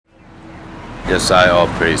Yes, I all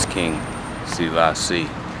praise King Selassie.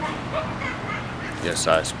 Yes,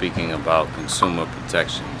 I speaking about consumer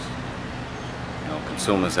protections. You know,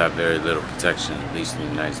 consumers have very little protection, at least in the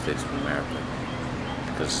United States of America,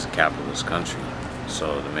 because it's a capitalist country.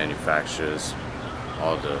 So the manufacturers,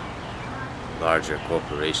 all the larger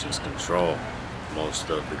corporations control most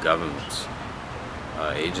of the government's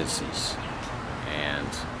agencies, and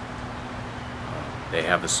they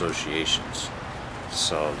have associations.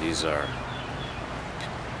 So these are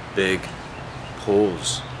big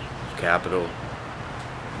pools of capital,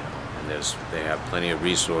 and they have plenty of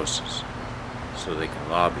resources, so they can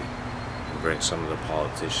lobby and bring some of the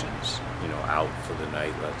politicians, out for the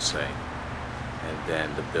night, let's say, and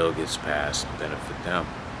then the bill gets passed to benefit them.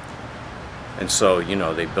 And so,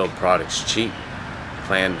 they build products cheap,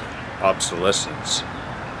 planned obsolescence.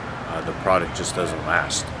 The product just doesn't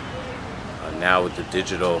last. Now with the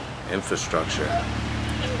digital infrastructure,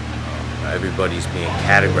 everybody's being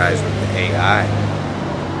categorized with the AI.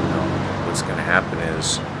 What's going to happen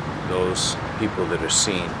is those people that are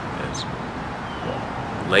seen as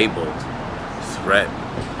labeled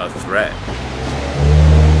a threat,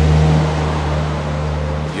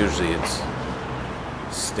 usually it's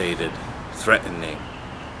stated threatening,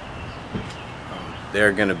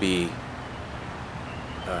 they're going to be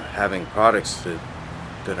having products that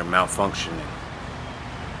are malfunctioning.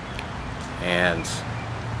 And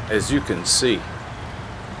as you can see,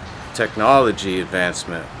 technology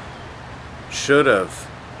advancement should have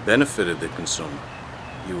benefited the consumer,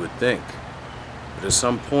 you would think. But at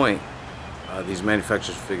some point, these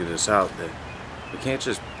manufacturers figure this out, that we can't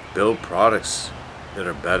just build products that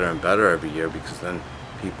are better and better every year, because then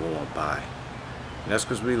people won't buy. And that's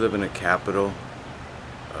because we live in a capital,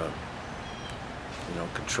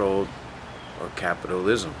 controlled, or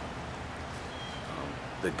capitalism.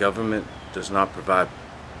 The government does not provide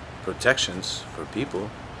protections for people.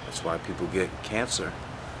 That's why people get cancer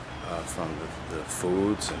from the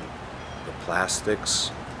foods and the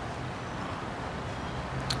plastics,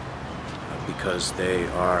 because they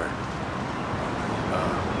are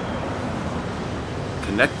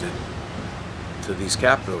connected to these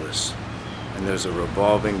capitalists, and there's a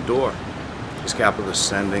revolving door. These capitalists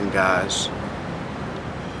send in guys,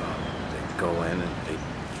 they go in and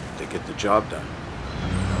they get the job done.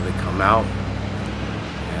 They come out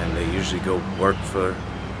and they usually go work for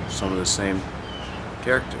some of the same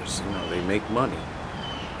characters. They make money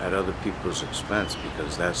at other people's expense,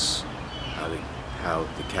 because that's how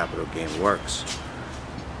the capital game works.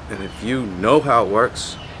 And if you know how it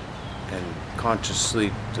works and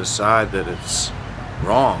consciously decide that it's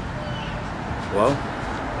wrong, well,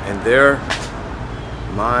 in their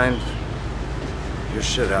mind, you're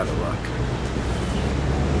shit out of luck.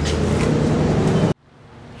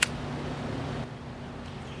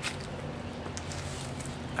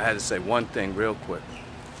 I had to say one thing real quick,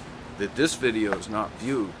 that this video is not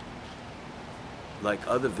viewed like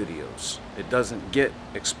other videos. It doesn't get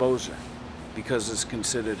exposure because it's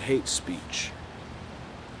considered hate speech.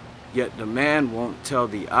 Yet the man won't tell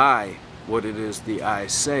the eye what it is the eye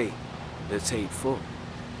say that's hateful.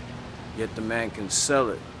 Yet the man can sell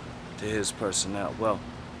it to his personnel. Well,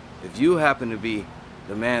 if you happen to be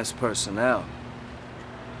the man's personnel,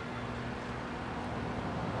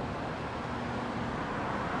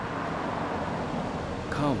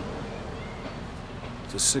 come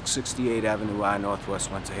to 668 Avenue I,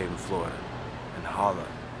 Northwest Winter Haven, Florida, and holler.